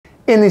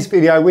In this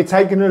video, we're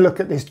taking a look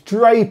at this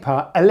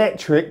Draper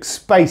electric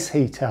space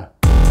heater.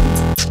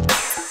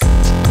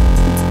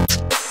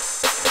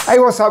 Hey,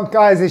 what's up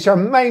guys? It's your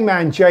main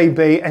man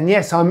JB, and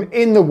yes, I'm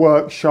in the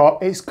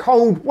workshop. It's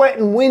cold, wet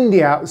and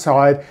windy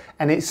outside,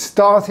 and it's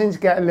starting to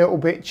get a little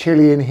bit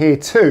chilly in here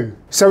too.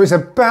 So it's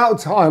about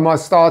time I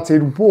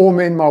started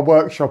warming my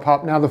workshop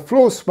up. Now the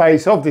floor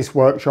space of this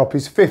workshop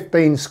is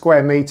 15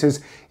 square meters.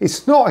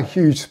 It's not a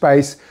huge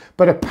space,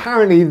 but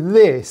apparently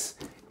this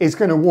is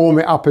going to warm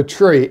it up a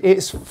treat.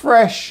 It's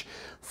fresh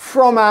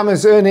from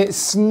Amazon.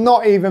 It's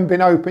not even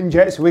been opened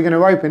yet, so we're going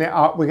to open it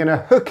up. We're going to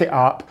hook it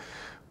up,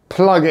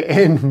 plug it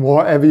in,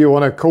 whatever you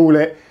want to call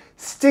it,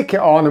 stick it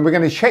on, and we're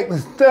going to check the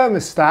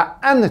thermostat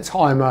and the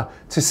timer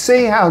to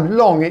see how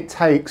long it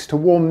takes to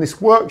warm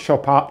this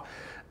workshop up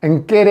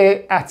and get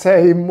it at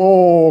a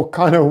more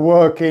kind of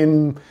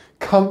working,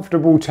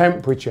 comfortable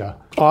temperature.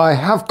 I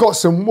have got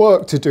some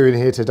work to do in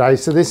here today,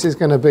 so this is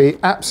going to be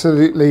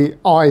absolutely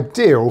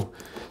ideal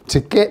to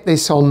get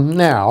this on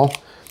now,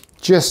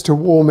 just to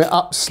warm it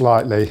up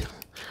slightly.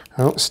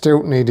 Oh,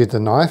 still needed the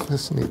knife.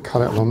 Let's need to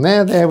cut it on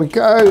there. There we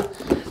go.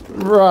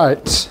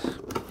 Right.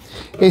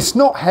 It's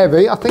not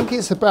heavy. I think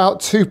it's about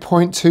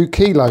 2.2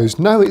 kilos.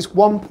 No, it's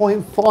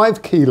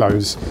 1.5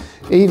 kilos.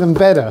 Even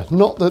better.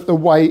 Not that the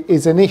weight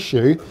is an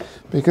issue,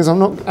 because I'm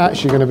not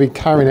actually going to be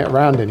carrying it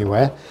around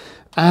anywhere.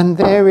 And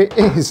there it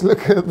is.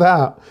 Look at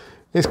that.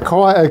 It's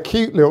quite a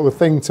cute little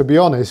thing, to be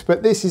honest,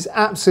 but this is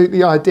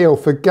absolutely ideal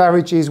for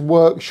garages,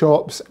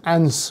 workshops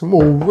and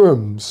small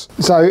rooms.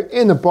 So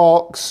in the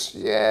box,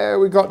 yeah,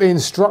 we got the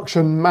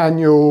instruction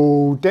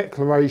manual,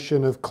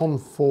 declaration of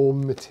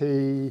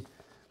conformity.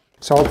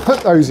 So I'll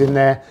put those in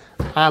there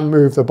and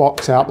move the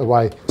box out the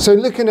way. So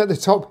looking at the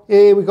top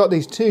here, we've got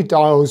these two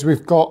dials.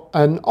 We've got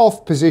an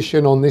off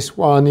position on this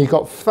one. You've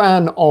got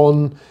fan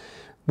on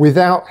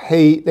without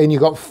heat, then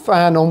you've got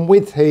fan on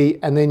with heat,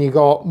 and then you've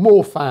got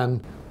more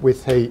fan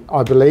with heat,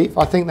 I believe.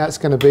 I think that's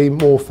going to be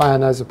more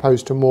fan as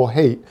opposed to more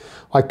heat.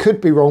 I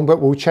could be wrong,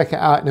 but we'll check it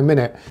out in a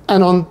minute.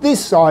 And on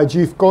this side,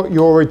 you've got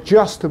your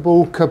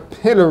adjustable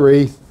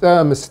capillary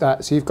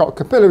thermostat. So you've got a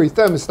capillary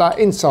thermostat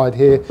inside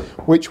here,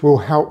 which will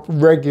help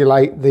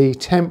regulate the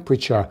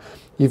temperature.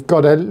 You've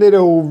got a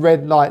little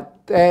red light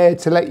there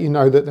to let you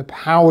know that the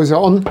power's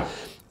on.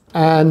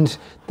 And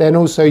then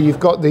also you've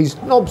got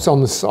these knobs on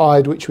the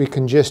side, which we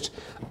can just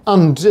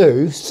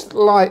undo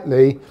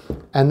slightly,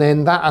 and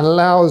then that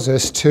allows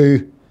us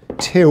to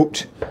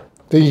tilt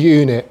the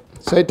unit.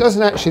 So it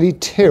doesn't actually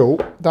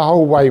tilt the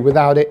whole way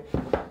without it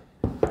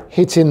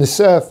hitting the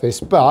surface,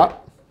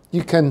 but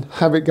you can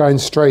have it going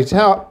straight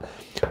up,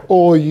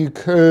 or you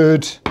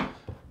could,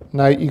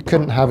 no, you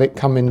couldn't have it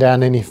coming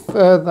down any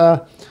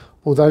further,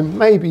 although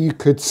maybe you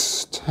could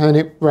turn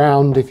it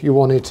round if you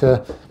wanted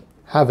to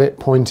have it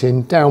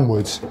pointing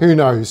downwards, who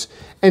knows.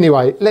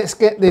 Anyway, let's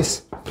get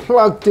this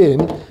plugged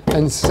in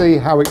and see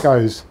how it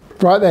goes.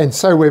 Right then,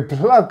 so we're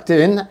plugged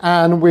in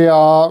and we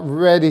are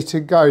ready to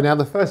go. Now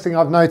the first thing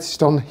I've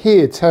noticed on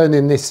here,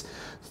 turning this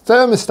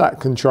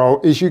thermostat control,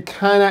 is you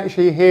can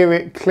actually hear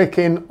it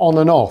clicking on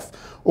and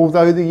off.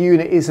 Although the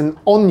unit isn't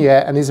on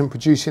yet and isn't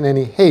producing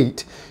any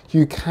heat,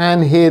 you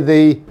can hear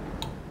the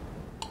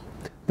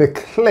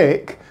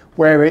click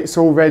where it's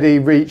already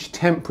reached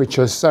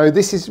temperature. So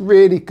this is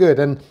really good,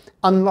 and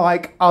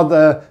unlike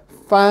other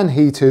fan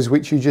heaters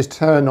which you just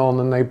turn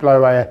on and they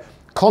blow air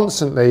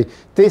constantly,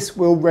 this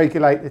will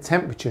regulate the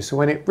temperature. So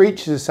when it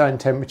reaches a certain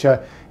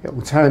temperature, it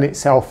will turn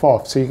itself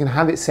off. So you can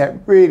have it set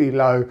really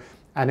low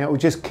and it will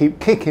just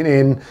keep kicking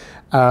in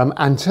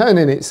and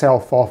turning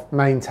itself off,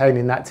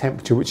 maintaining that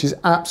temperature, which is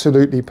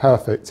absolutely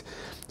perfect.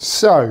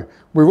 So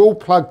we're all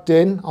plugged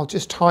in. I'll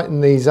just tighten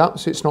these up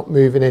so it's not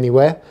moving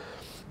anywhere.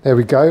 There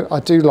we go.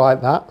 I do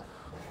like that.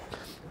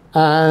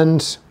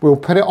 And we'll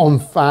put it on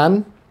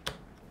fan.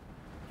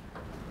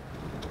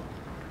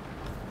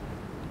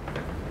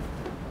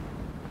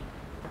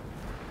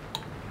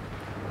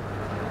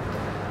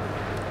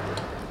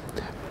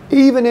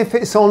 Even if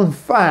it's on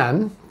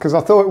fan, because I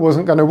thought it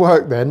wasn't going to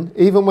work then,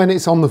 even when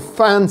it's on the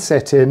fan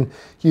setting,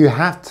 you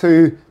have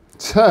to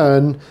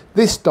turn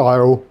this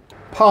dial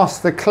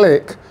past the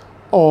click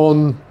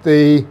on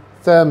the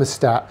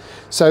thermostat.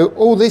 So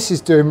all this is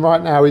doing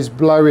right now is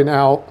blowing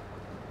out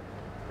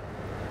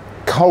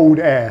cold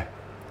air.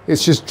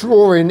 It's just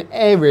drawing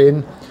air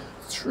in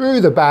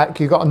through the back.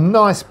 You've got a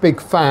nice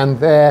big fan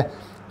there,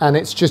 and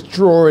it's just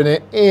drawing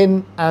it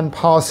in and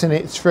passing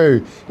it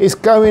through. It's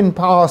going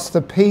past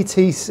the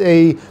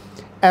PTC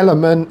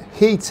element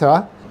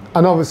heater,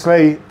 and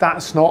obviously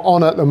that's not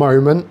on at the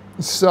moment,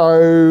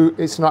 so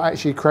it's not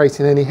actually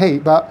creating any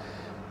heat, but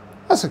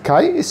that's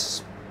okay.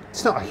 It's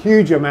not a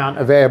huge amount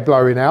of air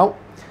blowing out.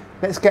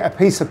 Let's get a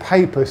piece of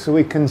paper so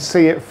we can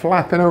see it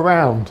flapping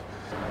around.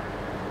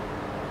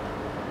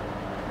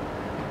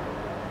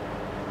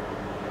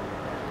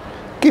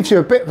 Gives you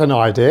a bit of an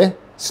idea.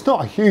 It's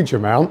not a huge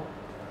amount,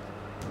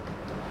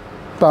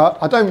 but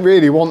I don't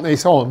really want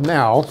this on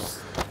now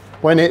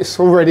when it's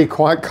already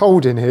quite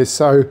cold in here.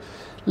 So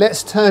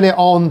let's turn it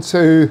on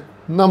to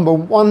number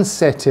 1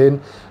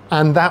 setting,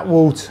 and that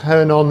will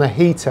turn on the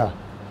heater.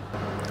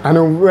 And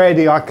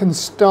already I can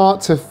start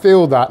to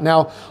feel that.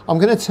 Now, I'm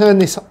going to turn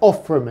this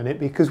off for a minute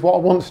because what I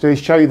want to do is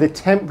show you the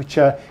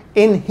temperature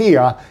in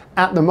here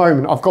at the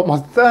moment. I've got my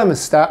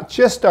thermostat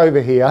just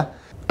over here.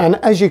 And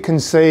as you can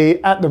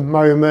see at the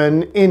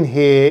moment in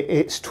here,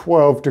 it's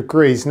 12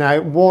 degrees. Now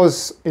it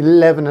was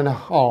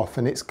 11.5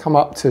 and it's come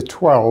up to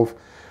 12,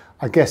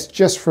 I guess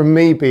just from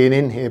me being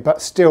in here,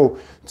 but still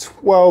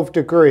 12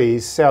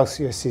 degrees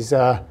Celsius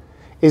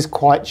is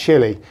quite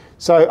chilly.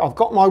 So I've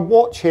got my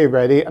watch here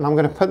ready and I'm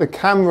going to put the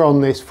camera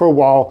on this for a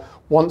while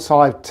once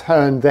I've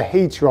turned the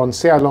heater on,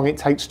 see how long it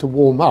takes to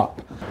warm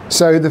up.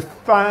 So the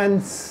fan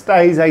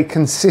stays a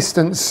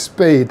consistent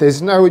speed.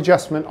 There's no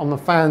adjustment on the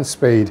fan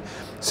speed.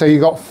 So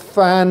you've got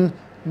fan,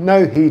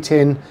 no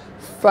heating,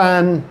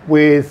 fan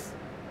with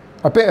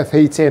a bit of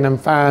heating and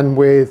fan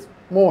with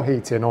more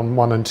heating on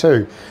 1 and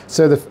 2.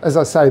 So as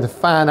I say, the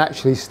fan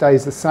actually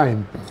stays the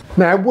same.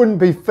 Now it wouldn't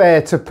be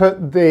fair to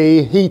put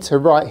the heater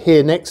right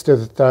here next to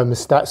the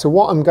thermostat. So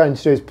what I'm going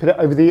to do is put it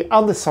over the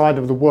other side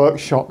of the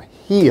workshop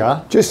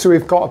here, just so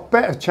we've got a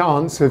better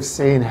chance of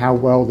seeing how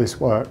well this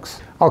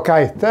works.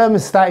 Okay,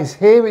 thermostat is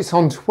here, it's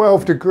on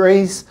 12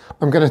 degrees.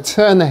 I'm going to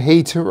turn the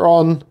heater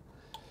on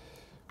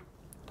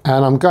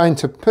and I'm going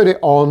to put it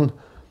on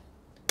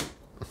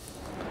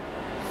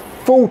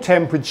full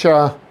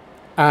temperature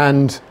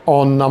and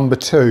on number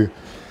 2.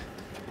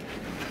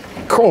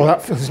 Cool,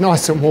 that feels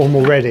nice and warm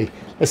already.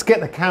 Let's get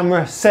the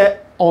camera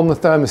set on the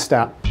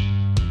thermostat.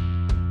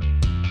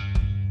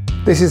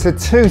 This is a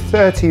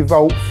 230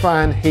 volt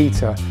fan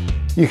heater.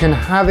 You can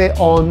have it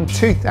on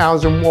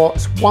 2000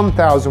 watts,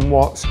 1000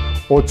 watts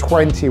or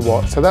 20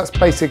 watts. So that's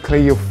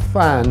basically your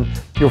fan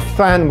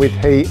with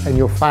heat and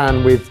your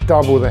fan with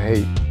double the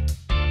heat.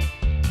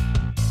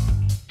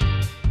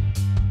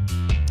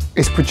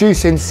 It's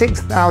producing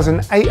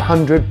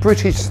 6,800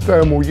 British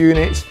thermal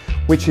units,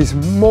 which is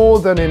more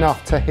than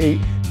enough to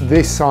heat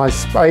this size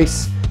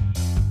space.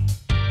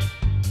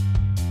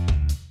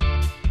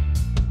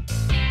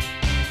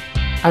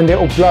 And it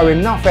will blow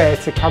enough air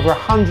to cover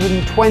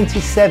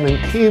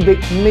 127 cubic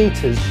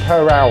meters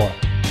per hour.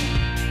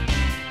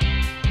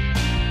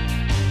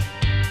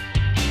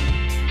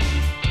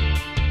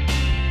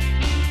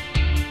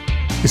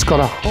 It's got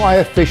a high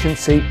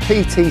efficiency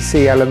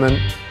PTC element,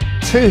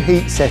 2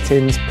 heat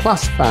settings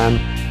plus fan,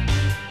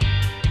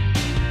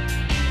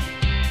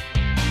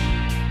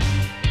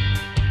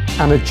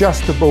 and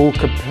adjustable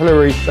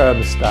capillary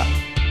thermostat.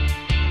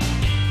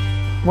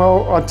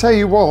 Well, I'll tell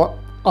you what,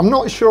 I'm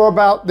not sure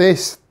about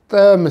this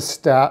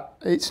thermostat.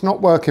 It's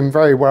not working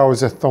very well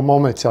as a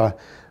thermometer.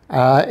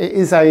 It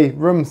is a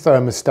room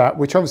thermostat,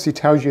 which obviously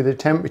tells you the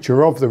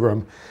temperature of the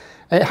room.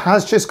 It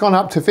has just gone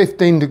up to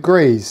 15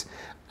 degrees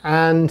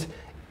and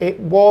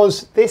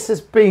this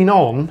has been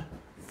on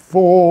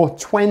for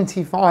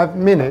 25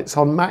 minutes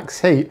on max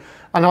heat.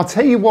 And I'll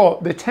tell you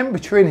what, the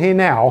temperature in here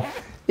now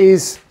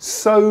is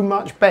so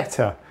much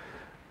better.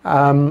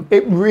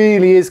 It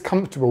really is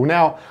comfortable.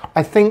 Now,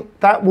 I think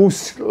that will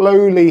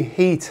slowly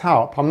heat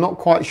up. I'm not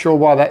quite sure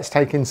why that's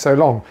taking so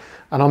long.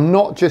 And I'm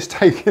not just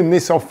taking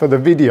this off for the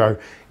video.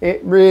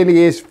 It really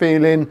is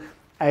feeling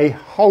a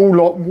whole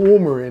lot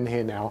warmer in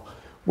here now,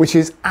 which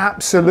is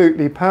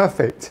absolutely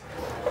perfect.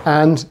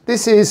 And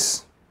this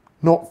is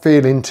not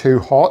feeling too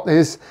hot.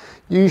 There's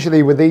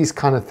usually with these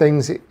kind of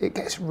things, it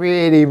gets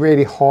really,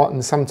 really hot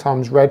and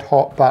sometimes red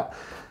hot, but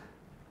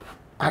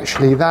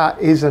actually that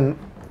isn't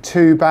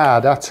too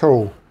bad at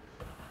all.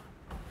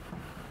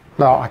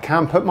 Now I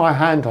can put my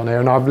hand on here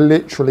and I've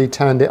literally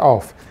turned it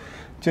off.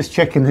 Just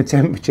checking the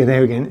temperature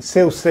there again. It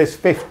still says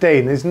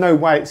 15. There's no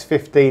way it's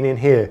 15 in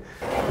here.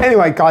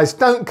 Anyway, guys,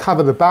 don't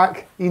cover the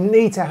back. You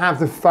need to have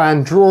the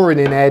fan drawing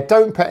in air.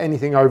 Don't put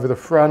anything over the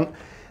front.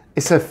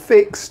 It's a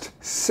fixed,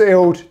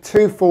 sealed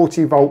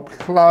 240 volt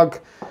plug.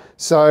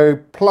 So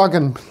plug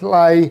and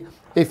play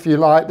if you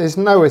like. There's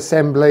no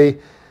assembly.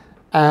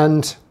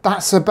 And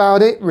that's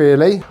about it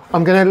really.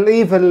 I'm going to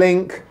leave a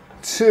link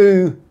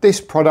to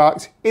this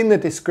product in the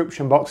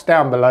description box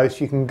down below so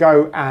you can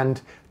go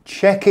and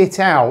check it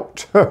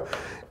out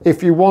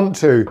if you want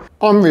to.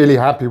 I'm really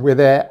happy with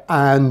it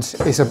and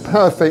it's a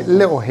perfect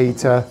little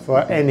heater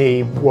for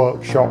any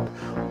workshop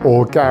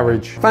or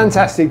garage.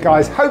 Fantastic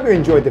guys, hope you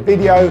enjoyed the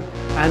video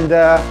and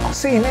I'll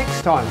see you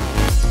next time.